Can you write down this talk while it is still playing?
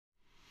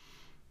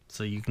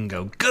so you can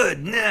go,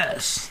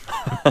 goodness.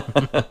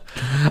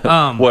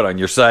 What, on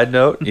your side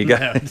note? You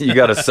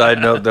got a side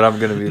note that I'm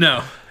going to be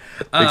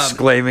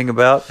exclaiming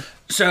about?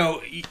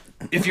 So,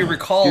 if you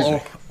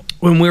recall,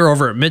 when we were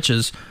over at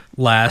Mitch's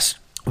last,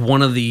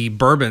 one of the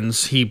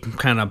bourbons he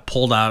kind of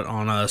pulled out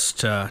on us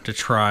to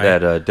try.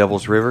 That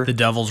Devil's River? The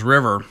Devil's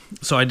River.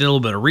 So I did a little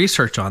bit of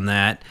research on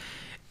that.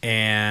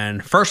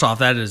 And first off,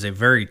 that is a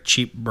very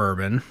cheap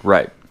bourbon.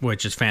 Right.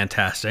 Which is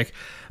fantastic.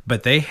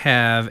 But they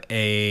have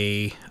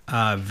a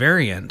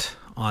variant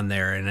on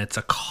there, and it's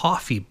a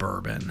coffee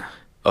bourbon.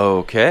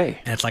 Okay.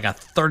 And it's like a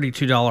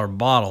 $32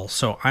 bottle.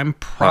 So I'm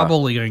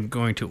probably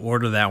going to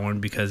order that one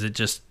because it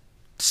just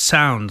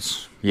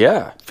sounds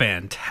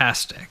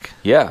fantastic.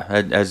 Yeah,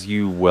 as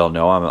you well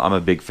know, I'm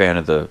a big fan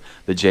of the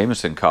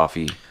Jameson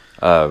coffee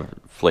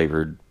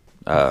flavored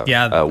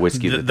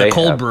whiskey that they have. The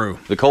cold brew.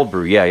 The cold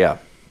brew, yeah.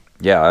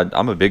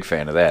 I'm a big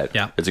fan of that.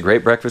 Yeah, it's a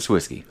great breakfast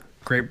whiskey.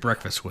 Great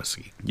breakfast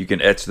whiskey. You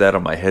can etch that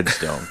on my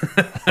headstone.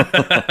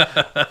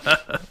 I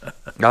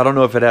don't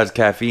know if it has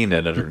caffeine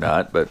in it or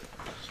not, but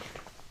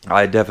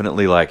I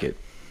definitely like it.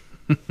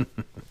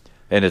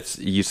 And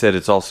you said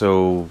it's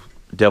also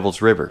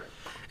Devil's River.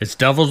 It's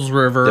Devil's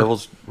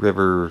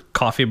River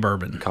coffee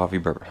bourbon.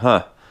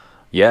 Huh.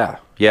 Yeah.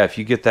 If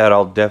you get that,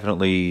 I'll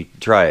definitely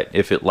try it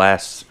if it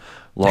lasts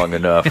long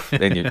enough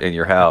in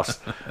your house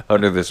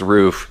under this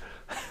roof.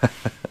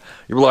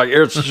 You're like,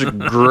 it's a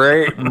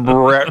great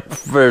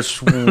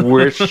breakfast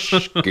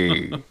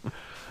whiskey.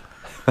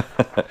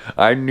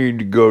 I need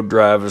to go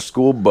drive a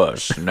school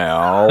bus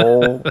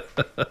now.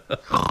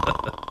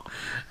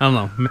 I don't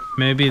know.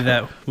 Maybe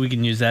that we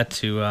can use that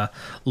to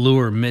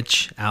lure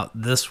Mitch out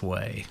this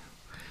way.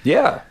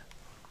 Yeah.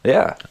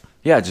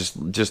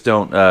 Just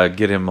don't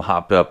get him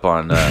hopped up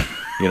on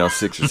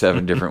 6 or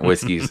 7 different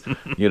whiskeys,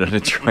 to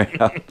try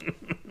out.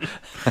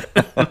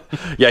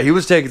 Yeah, he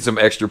was taking some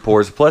extra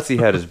pours. Plus, he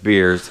had his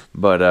beers.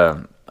 But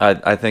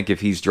I think if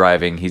he's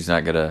driving, he's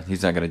not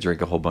gonna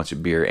drink a whole bunch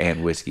of beer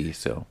and whiskey.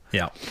 So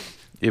yeah,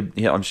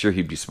 I'm sure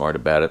he'd be smart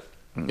about it.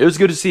 It was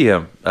good to see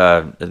him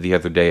the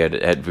other day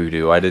at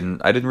Voodoo. I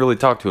didn't really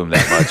talk to him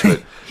that much,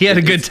 but he had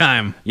a good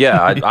time.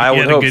 Yeah, I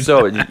would hope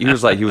so.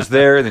 He was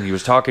there, and then he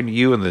was talking to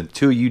you, and the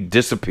two of you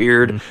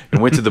disappeared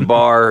and went to the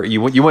bar.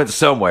 You went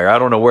somewhere. I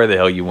don't know where the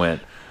hell you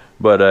went.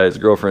 But his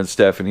girlfriend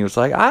Stephanie was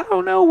like, I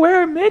don't know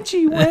where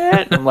Mitchie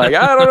went. I'm like,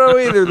 I don't know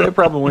either. They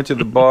probably went to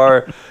the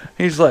bar.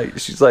 She's like,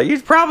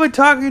 he's probably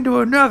talking to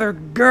another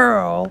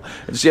girl.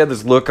 And she had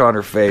this look on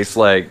her face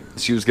like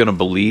she was gonna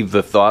believe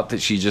the thought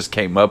that she just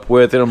came up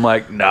with. And I'm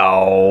like,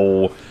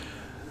 no,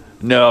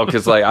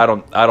 because like I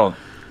don't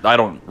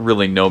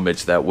really know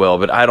Mitch that well,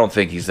 but I don't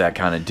think he's that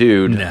kind of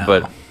dude. No.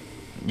 But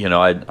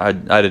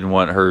I didn't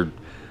want her,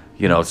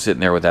 sitting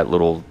there with that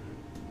little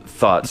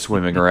thought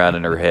swimming around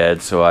in her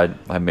head, so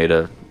I made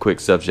a quick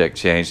subject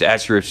change.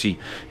 Asked her if she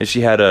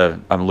had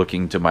I'm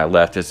looking to my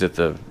left as if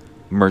the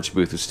merch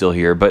booth is still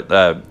here, but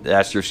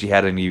asked her if she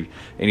had any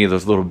of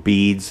those little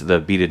beads, the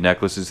beaded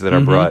necklaces that I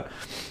brought.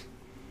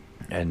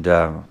 And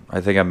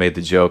I think I made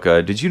the joke,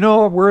 did you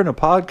know we're in a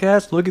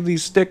podcast? Look at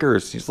these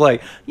stickers. She's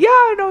like, yeah,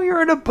 I know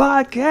you're in a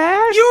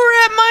podcast. You were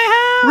at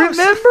my house.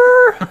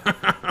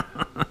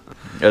 Remember?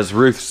 As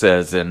Ruth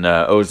says in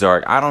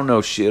Ozark, I don't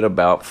know shit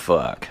about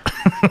fuck.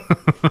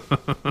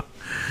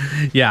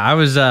 Yeah, I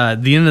was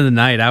at the end of the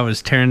night. I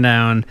was tearing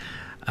down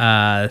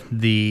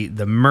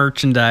the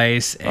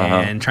merchandise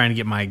and trying to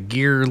get my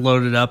gear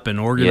loaded up and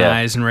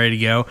organized and ready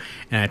to go.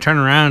 And I turned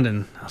around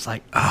and I was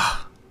like,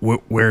 "Oh,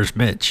 where's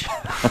Mitch?"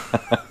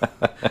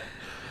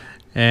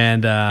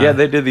 And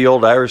they did the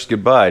old Irish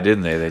goodbye,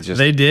 didn't they?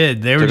 They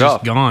did. They were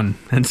just gone.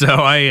 And so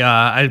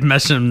I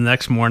messaged him the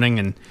next morning,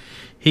 and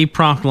he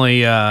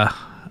promptly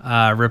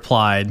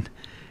replied,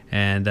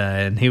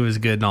 and he was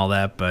good and all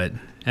that.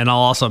 And I'll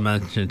also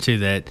mention too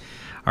that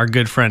our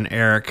good friend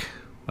Eric,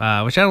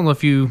 which I don't know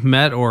if you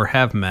met or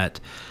have met,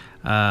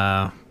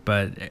 but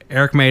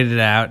Eric made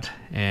it out,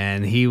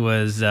 and he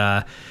was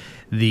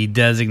the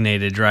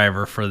designated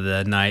driver for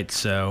the night.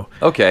 So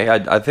okay,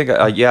 I think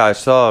I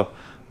saw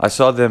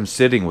them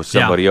sitting with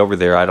somebody over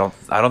there. I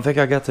don't think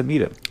I got to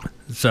meet him.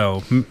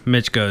 So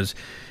Mitch goes,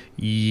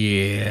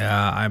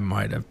 yeah, I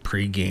might have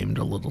pre-gamed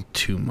a little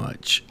too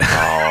much.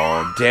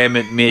 Oh, damn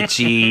it,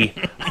 Mitchie.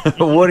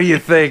 What are you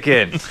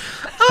thinking?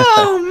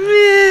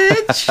 Oh,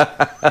 Mitch.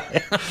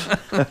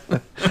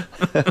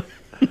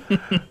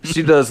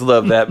 She does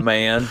love that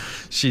man.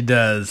 She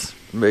does.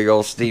 Big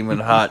old steaming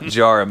hot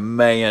jar of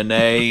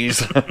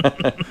mayonnaise.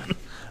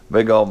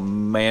 Big old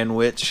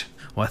manwich.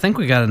 Well, I think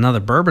we got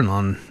another bourbon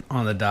on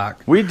the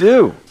dock. We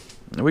do.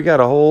 We got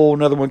a whole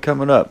another one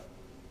coming up.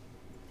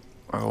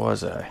 Where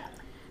was I?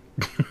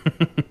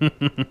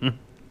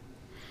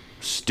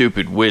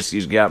 Stupid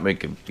whiskey's got me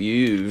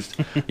confused.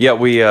 Yeah,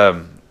 we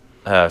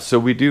so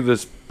we do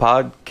this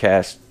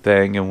podcast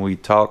thing and we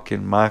talk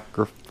in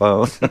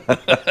microphones.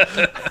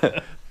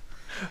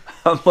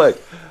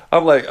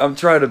 I'm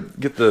trying to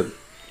get the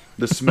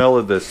smell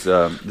of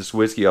this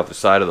whiskey off the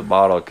side of the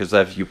bottle, because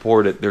if you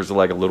poured it, there's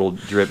like a little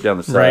drip down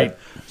the side. Right.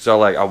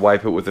 So I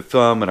wipe it with a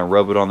thumb and I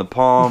rub it on the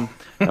palm.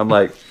 I'm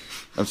like,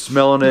 I'm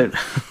smelling it.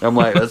 I'm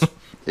like, that's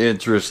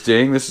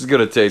interesting. This is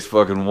going to taste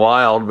fucking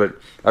wild, but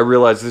I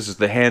realize this is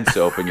the hand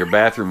soap in your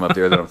bathroom up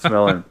there that I'm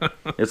smelling.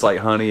 It's like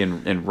honey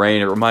and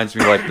rain. It reminds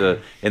me like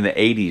in the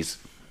 80s,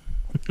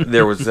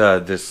 there was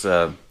this,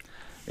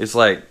 it's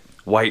like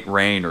White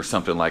Rain or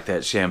something like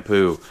that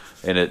shampoo,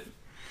 and it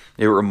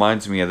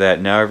reminds me of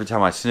that. Now every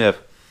time I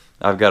sniff,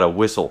 I've got a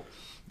whistle.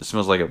 It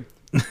smells like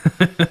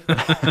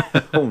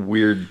a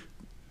weird,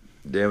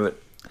 damn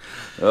it.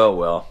 Oh,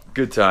 well,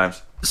 good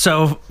times.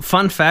 So,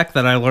 fun fact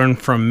that I learned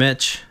from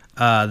Mitch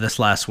this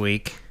last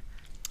week.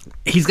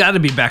 He's got to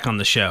be back on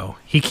the show.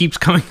 He keeps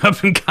coming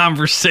up in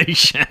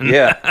conversation.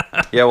 Yeah,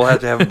 we'll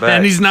have to have him back.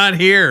 And he's not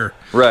here.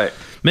 Right.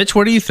 Mitch,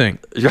 what do you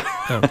think?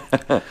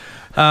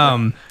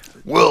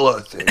 Well,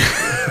 I think.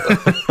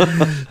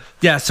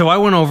 Yeah, so I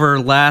went over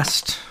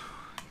last...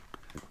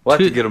 We'll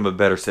have to get him a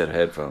better set of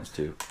headphones,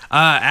 too.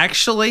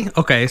 Actually,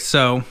 okay,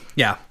 so,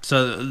 yeah.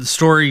 So, the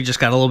story just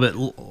got a little bit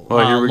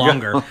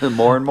longer. Go.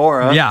 More and more,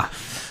 huh? Yeah.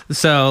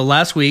 So,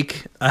 last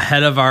week,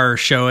 ahead of our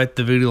show at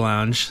the Voodoo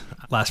Lounge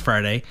last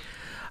Friday,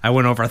 I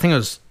went over, I think it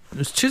was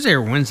Tuesday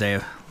or Wednesday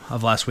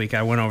of last week,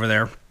 I went over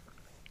there.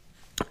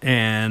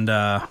 And,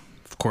 of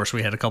course,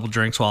 we had a couple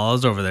drinks while I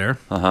was over there.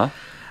 Uh-huh.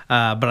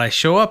 But I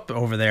show up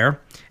over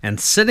there, and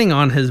sitting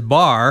on his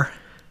bar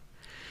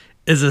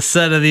is a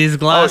set of these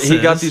glasses. Oh,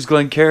 he got these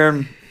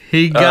Glencairn.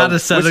 He got a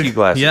set whiskey of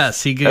glasses.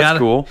 Yes, That's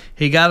cool.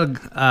 He got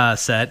a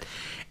set,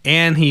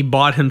 and he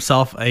bought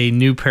himself a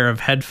new pair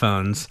of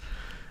headphones.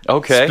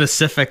 Okay.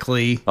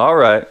 Specifically. All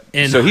right.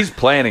 So he's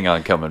planning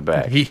on coming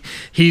back.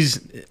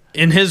 He's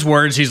in his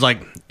words. He's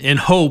like in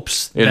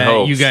hopes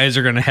you guys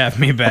are going to have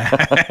me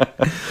back.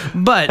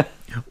 But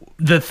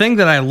the thing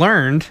that I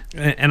learned,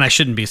 and I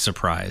shouldn't be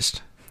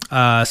surprised.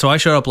 So I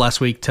showed up last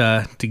week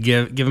to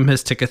give him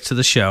his tickets to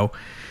the show.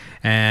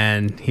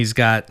 And he's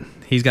got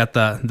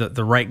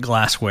the right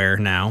glassware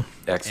now.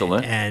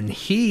 Excellent. And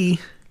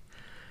he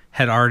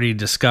had already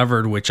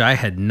discovered, which I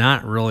had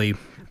not really.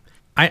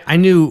 I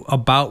knew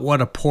about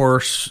what a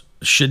pour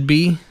should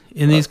be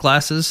in these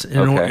glasses in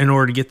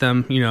order to get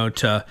them,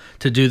 to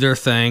do their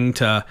thing,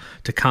 to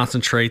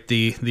concentrate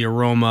the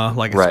aroma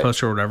like it's supposed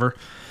to or whatever.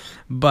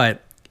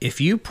 But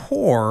if you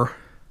pour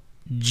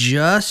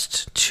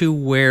just to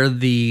where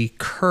the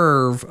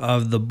curve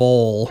of the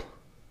bowl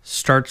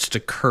starts to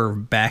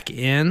curve back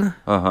in,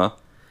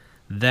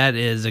 that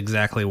is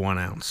exactly 1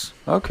 ounce.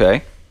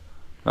 Okay.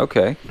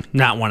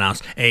 Not 1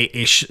 ounce,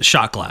 a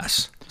shot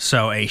glass.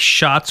 So a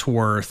shot's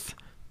worth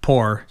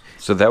pour.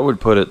 So that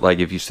would put it like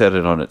if you set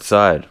it on its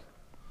side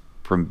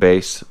from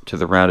base to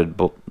the rounded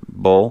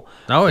bowl.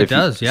 Oh, it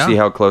does, yeah. See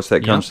how close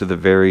that comes to the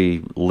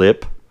very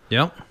lip?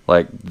 Yep.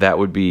 Like that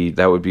would be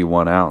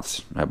 1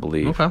 ounce, I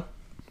believe. Okay.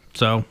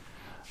 So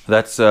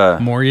that's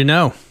more you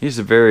know. He's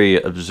a very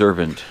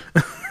observant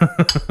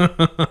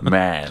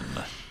man.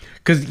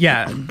 Because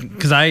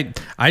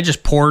I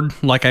just poured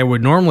like I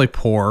would normally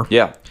pour.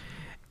 Yeah.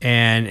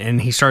 And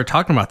he started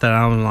talking about that. And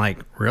I was like,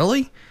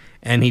 really?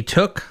 And he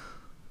took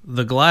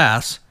the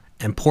glass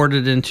and poured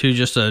it into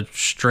just a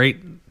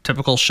straight,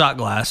 typical shot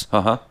glass. It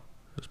was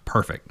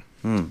perfect.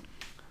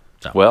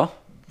 So, well,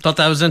 thought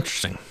that was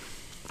interesting.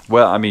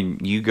 Well, I mean,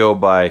 you go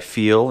by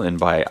feel and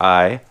by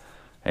eye,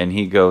 and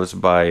he goes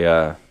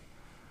by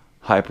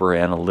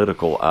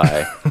hyper-analytical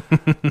eye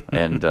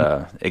and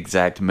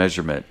exact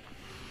measurement.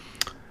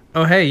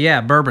 Oh, hey,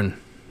 yeah, bourbon.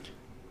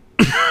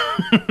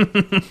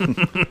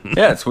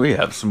 Yes, we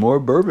have some more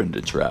bourbon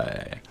to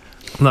try.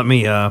 Let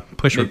me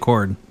push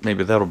record.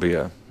 Maybe that'll be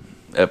a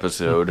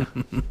episode.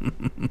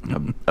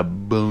 a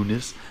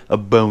bonus. A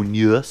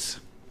bonus.